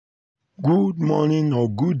Good morning or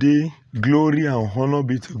good day, glory and honor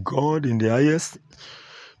be to God in the highest,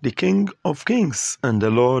 the King of kings and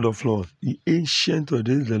the Lord of lords, the ancient of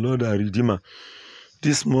days, the Lord our Redeemer.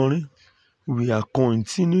 This morning, we are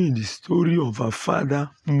continuing the story of our father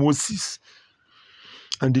Moses,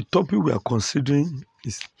 and the topic we are considering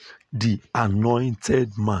is the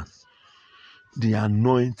anointed man. The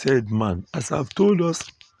anointed man. As I've told us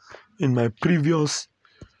in my previous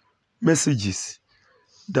messages,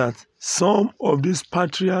 that some of these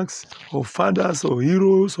patriarchs or fathers or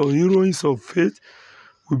heroes or heroines of faith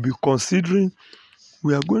will be considering,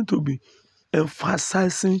 we are going to be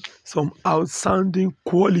emphasizing some outstanding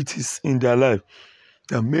qualities in their life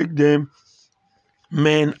that make them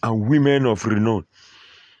men and women of renown.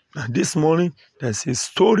 And this morning, there's a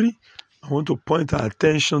story I want to point our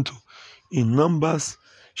attention to in Numbers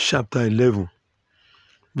chapter 11,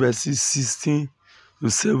 verses 16 to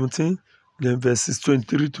 17, then verses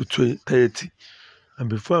 23 to 30. And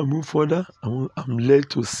before I move further, I'm led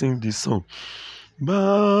to sing this song.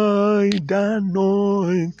 By the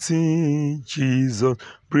anointing, Jesus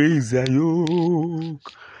breaks the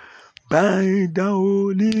yoke. By the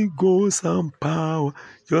Holy Ghost and power,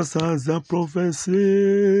 just as the prophet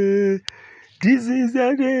said, this is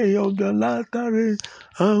the day of the latter rain,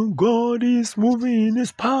 and God is moving in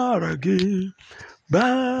his power again.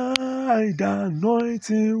 By the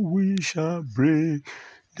anointing we shall break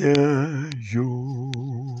the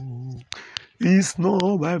yoke. It's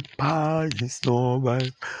not by power, it's not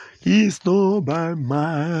by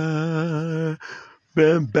might,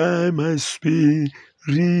 but by my spirit,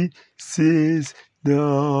 says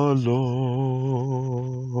the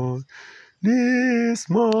Lord. This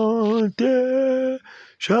mountain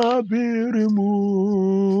shall be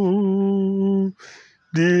removed.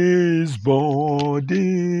 This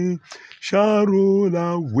body shall roll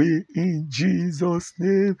away in Jesus'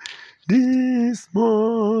 name. This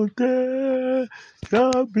mountain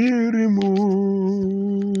shall be removed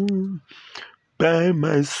by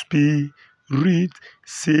my spirit,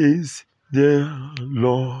 says the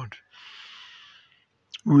Lord.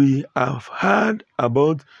 We have heard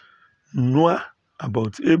about Noah,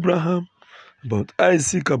 about Abraham, about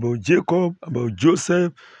Isaac, about Jacob, about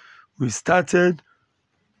Joseph. We started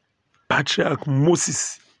Patriarch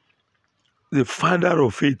Moses, the father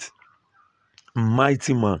of faith,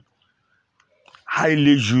 mighty man,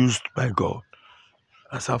 highly used by God.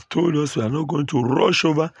 As I've told us, we are not going to rush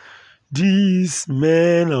over these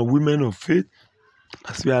men and women of faith.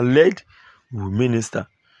 As we are led, we will minister.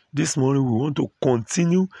 This morning, we want to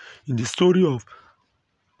continue in the story of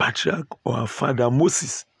Patriarch or our father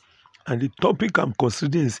Moses. And the topic I'm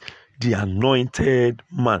considering is the anointed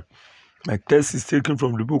man. My text is taken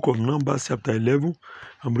from the book of Numbers chapter 11.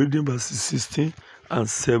 I'm reading verses 16 and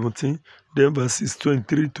 17, then verses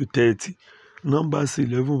 23 to 30. Numbers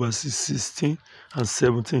 11 verses 16 and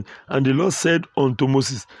 17. And the Lord said unto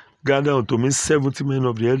Moses, gather unto me 70 men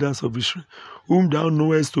of the elders of Israel, whom thou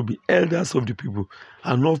knowest to be elders of the people,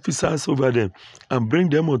 and officers over them, and bring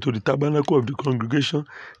them unto the tabernacle of the congregation,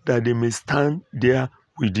 that they may stand there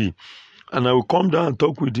with thee. And I will come down and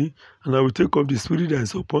talk with thee, and I will take up the spirit that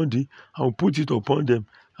is upon thee, and will put it upon them,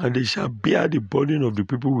 and they shall bear the burden of the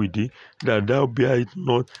people with thee, that thou bear it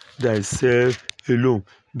not thyself alone.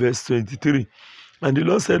 Verse 23. And the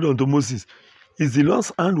Lord said unto Moses, is the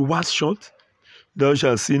Lord's hand wax short? Thou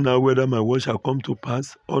shalt see now whether my word shall come to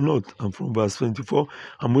pass or not. And from verse 24,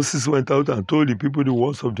 and Moses went out and told the people the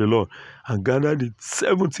words of the Lord, and gathered the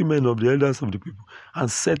 70 men of the elders of the people,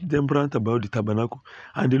 and set them round about the tabernacle.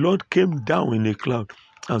 And the Lord came down in a cloud,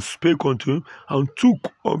 and spake unto him, and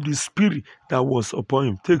took of the spirit that was upon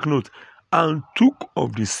him. Take note. And took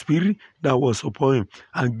of the spirit that was upon him,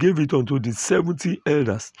 and gave it unto the 70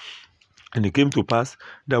 elders. And it came to pass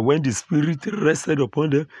that when the Spirit rested upon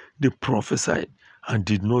them, they prophesied and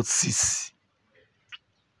did not cease.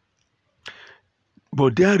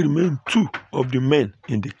 But there remained 2 of the men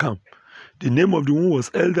in the camp. The name of the one was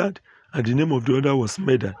Eldad, and the name of the other was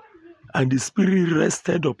Medad. And the Spirit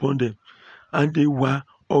rested upon them. And they were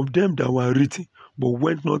of them that were written, but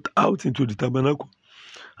went not out into the tabernacle.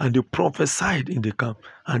 And they prophesied in the camp.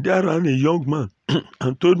 And there ran a young man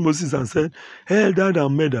and told Moses and said, Eldad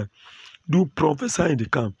and Medad, do prophesy in the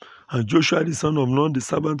camp. And Joshua the son of Nun, the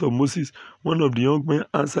servant of Moses, one of the young men,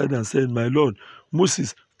 answered and said, my Lord,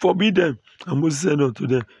 Moses, forbid them. And Moses said unto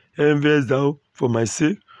them, enviest thou for my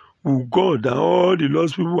sake? Will God that all the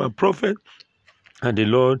Lord's people are prophets? And the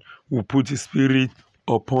Lord will put his spirit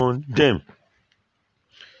upon them.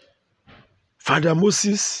 Father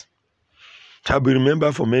Moses shall be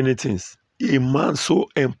remembered for many things. A man so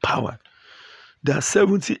empowered that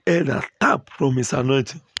 70 elders tapped from his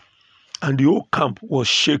anointing. and the whole camp was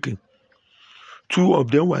shaken. 2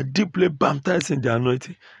 of them were deeply baptized in the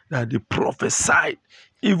anointing, that they prophesied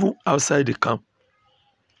even outside the camp.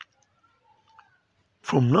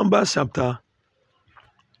 From Numbers chapter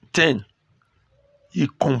 10, he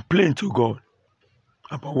complained to God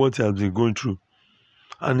about what he has been going through.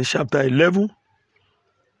 And in chapter 11,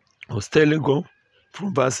 I was telling God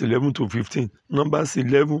from verse 11 to 15. Numbers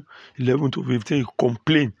 11 to 15, he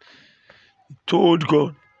complained. He told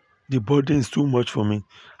God, the burden is too much for me.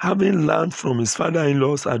 Having learned from his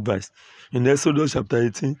father-in-law's advice, in Exodus chapter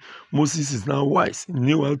 18, Moses is now wise. He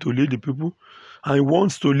knew how to lead the people, and he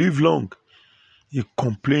wants to live long. He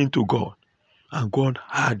complained to God, and God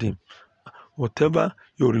heard him. Whatever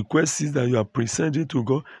your request is that you are presenting to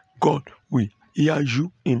God, God will hear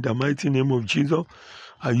you in the mighty name of Jesus.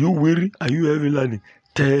 Are you weary? Are you heavy laden?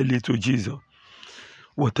 Tell it to Jesus.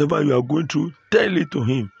 Whatever you are going through, tell it to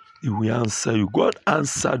him. He will answer you. God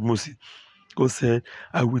answered Moses. God said,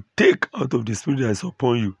 I will take out of the spirit that is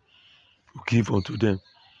upon you to give unto them.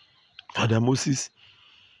 Father Moses,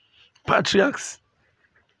 patriarchs,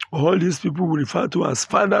 all these people we refer to as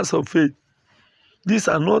fathers of faith. These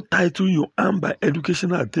are not titles you earn by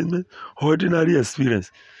educational attainment or ordinary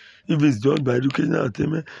experience. If it's just by educational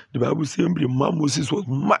attainment, the Bible says Moses was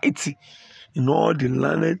mighty in all the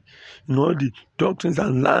learned, in all the doctrines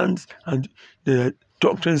and lands and the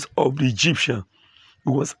doctrines of the Egyptian.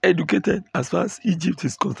 He was educated as far as Egypt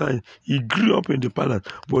is concerned. He grew up in the palace,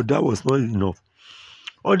 but that was not enough.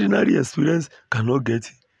 Ordinary experience cannot get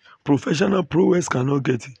it. Professional prowess cannot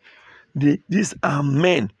get it. These are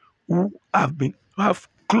men who have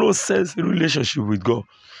closest relationship with God.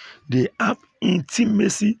 They have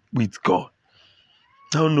intimacy with God.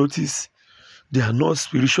 Now notice, they are not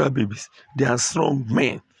spiritual babies. They are strong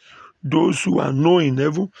men. Those who are known in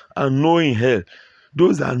heaven are known in hell.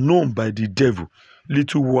 Those are known by the devil.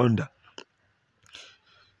 Little wonder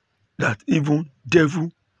that even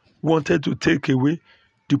devil wanted to take away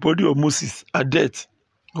the body of Moses at death.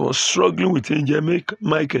 He was struggling with angel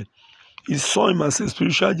Michael. He saw him as a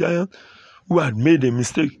spiritual giant who had made a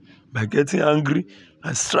mistake by getting angry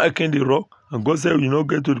and striking the rock. And God said, you not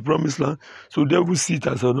get to the promised land. So devil see it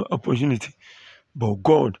as an opportunity. But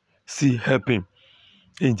God still help him.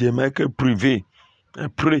 Angel Michael prevail. I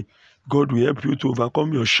pray God will help you to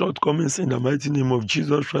overcome your shortcomings in the mighty name of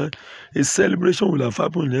Jesus Christ. A celebration will have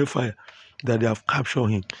happened in the fire that they have captured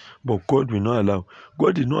him. But God will not allow.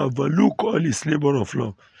 God did not overlook all his labor of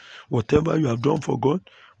love. Whatever you have done for God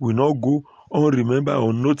will not go unremembered or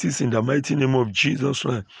unnoticed in the mighty name of Jesus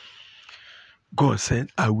Christ. God said,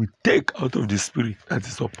 I will take out of the spirit that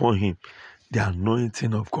is upon him the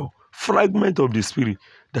anointing of God. Fragment of the spirit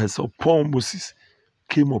that is upon Moses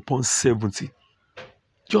came upon 70.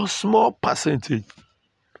 Just small percentage.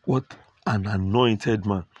 What an anointed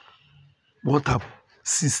man. What have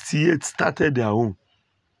 68 started their own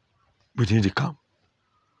within the camp.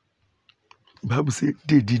 The Bible says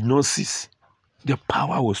they did not cease. The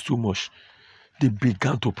power was too much. They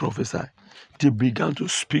began to prophesy. They began to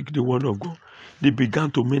speak the word of God. They began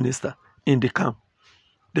to minister in the camp.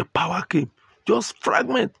 The power came. Just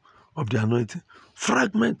fragment of the anointing.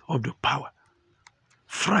 Fragment of the power.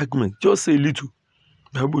 Fragment. Just a little.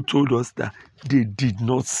 The Bible told us that they did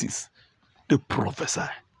not cease. They prophesied.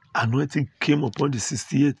 Anointing came upon the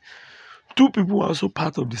 68. 2 people were also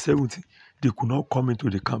part of the 70. They could not come into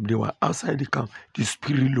the camp. They were outside the camp. The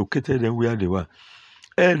spirit located them where they were.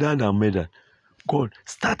 Eldad and Medad, God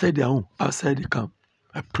started their own outside the camp.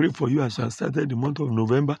 I pray for you as you have started the month of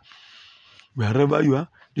November. Wherever you are,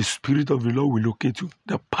 the Spirit of the Lord will locate you.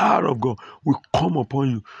 The power of God will come upon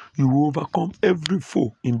you. You will overcome every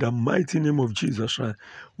foe in the mighty name of Jesus Christ.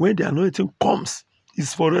 When the anointing comes,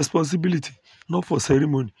 it's for responsibility, not for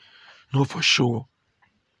ceremony, not for show.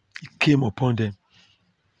 It came upon them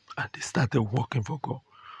and they started working for God.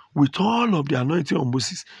 With all of the anointing on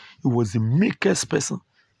Moses, he was the meekest person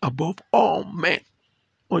above all men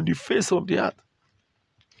on the face of the earth.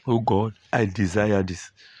 Oh God, I desire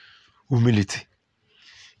this. Humility.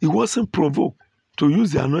 He wasn't provoked to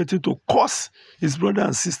use the anointing to curse his brother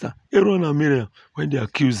and sister, Aaron and Miriam, when they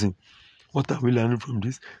accuse him. What are we learning from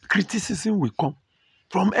this? Criticism will come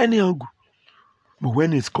from any angle. But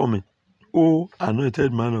when it's coming, oh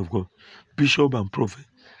anointed man of God, bishop and prophet,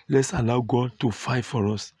 let's allow God to fight for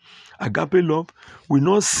us. Agape love will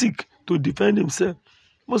not seek to defend himself.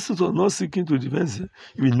 Moses was not seeking to defend himself.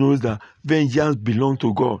 He knows that vengeance belongs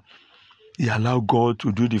to God. He allowed God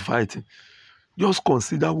to do the fighting. Just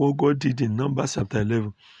consider what God did in Numbers chapter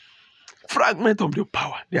 11. Fragment of the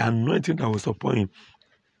power, the anointing that was upon him.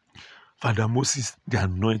 Father Moses, the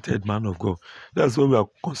anointed man of God. That's what we are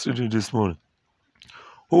considering this morning.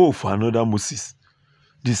 Oh, for another Moses,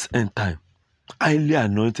 this end time, highly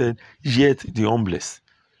anointed, yet the humblest.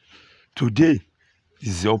 Today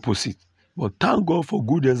is the opposite. But thank God for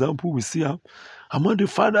good example we see among the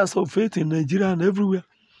fathers of faith in Nigeria and everywhere.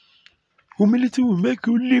 Humility will make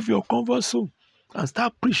you leave your comfort zone and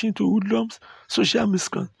start preaching to hoodlums, social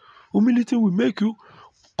miscreants. Humility will make you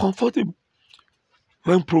comfortable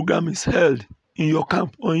when program is held in your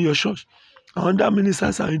camp or in your church. And other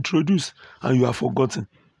ministers are introduced and you are forgotten.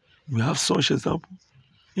 We have such example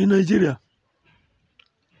in Nigeria.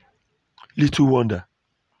 Little wonder.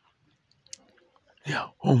 Yeah,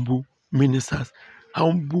 humble ministers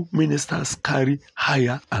carry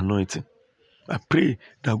higher anointing. I pray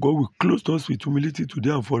that God will clothe us with humility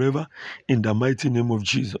today and forever in the mighty name of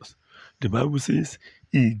Jesus. The Bible says,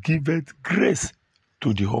 He giveth grace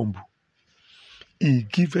to the humble. He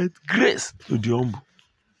giveth grace to the humble.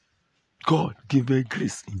 God giveth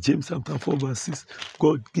grace. In James chapter 4 verse 6,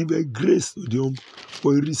 God giveth grace to the humble,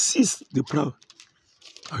 but He resists the proud.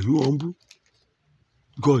 Are you humble?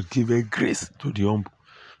 God giveth grace to the humble.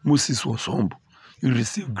 Moses was humble. He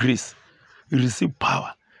received grace. He received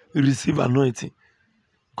power. He received anointing.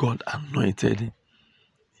 God anointed him.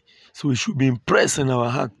 So we should be impressed in our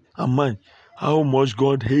heart and mind how much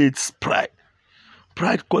God hates pride.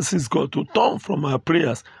 Pride causes God to turn from our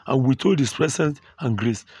prayers and withhold His presence and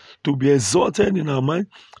grace, to be exalted in our mind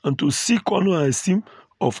and to seek honor and esteem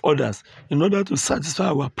of others in order to satisfy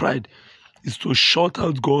our pride is to shut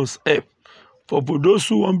out God's help. For those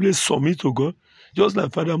who humbly submit to God, just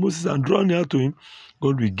like Father Moses, and draw near to Him,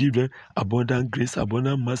 God will give them abundant grace,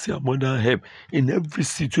 abundant mercy, abundant help in every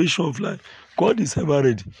situation of life. God is ever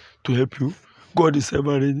ready to help you. God is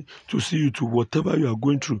ever ready to see you to whatever you are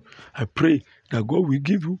going through. I pray that God will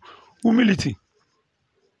give you humility.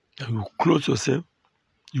 And you will clothe yourself.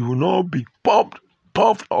 You will not be puffed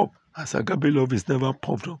up, as agape love is never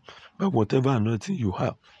puffed up by whatever anointing you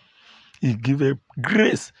have. He giveth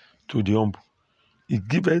grace to the humble. He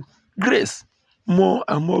giveth grace, more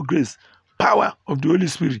and more grace, power of the Holy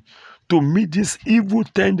Spirit to meet this evil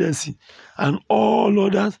tendency and all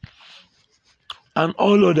others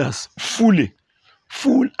fully,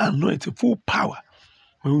 full anointing, full power.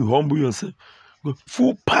 When you humble yourself,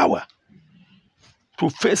 full power to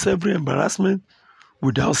face every embarrassment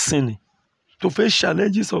without sinning, to face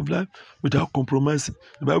challenges of life without compromising.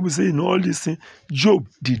 The Bible says in all these things, Job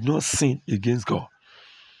did not sin against God.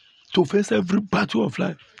 To face every battle of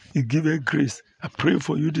life, He giveth grace. I pray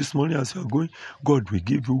for you this morning as you are going. God will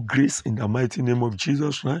give you grace in the mighty name of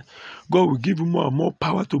Jesus Christ. God will give you more and more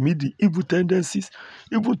power to meet the evil tendencies,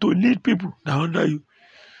 even to lead people that are under you.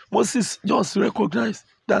 Moses just recognized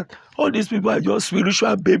that all these people are just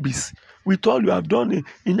spiritual babies. With all you have done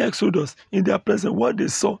in Exodus, in their presence, what they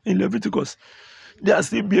saw in Leviticus, they are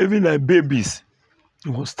still behaving like babies. He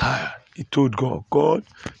was tired. He told God, God,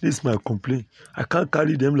 this is my complaint. I can't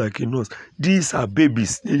carry them like a nurse. These are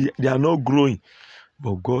babies. They are not growing.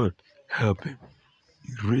 But God help him.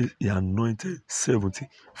 He anointed 70.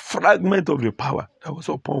 Fragment of the power that was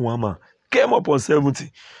upon one man came upon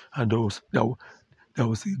 70. And there was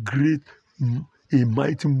a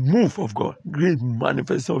mighty move of God, great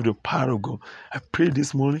manifestation of the power of God. I pray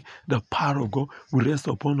this morning the power of God will rest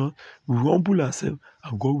upon us. We humble ourselves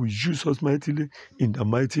and God will use us mightily in the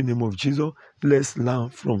mighty name of Jesus. Let's learn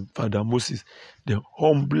from Father Moses, the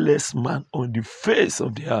humblest man on the face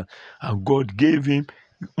of the earth, and God gave him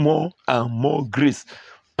more and more grace,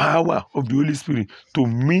 power of the Holy Spirit to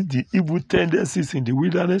meet the evil tendencies in the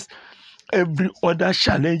wilderness, every other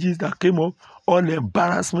challenges that came up, all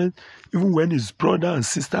embarrassment, even when his brother and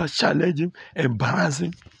sister challenged him,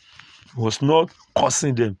 embarrassing, was not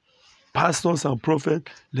cursing them. Pastors and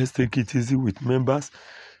prophets, let's take it easy with members.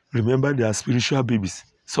 Remember, they are spiritual babies.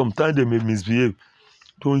 Sometimes they may misbehave.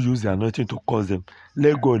 Don't use the anointing to curse them.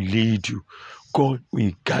 Let God lead you. God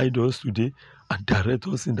will guide us today and direct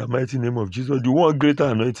us in the mighty name of Jesus. You want greater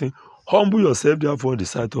anointing? Humble yourself therefore in the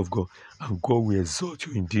sight of God, and God will exalt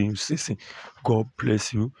you in due season. God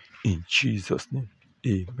bless you in Jesus' name.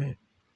 Amen.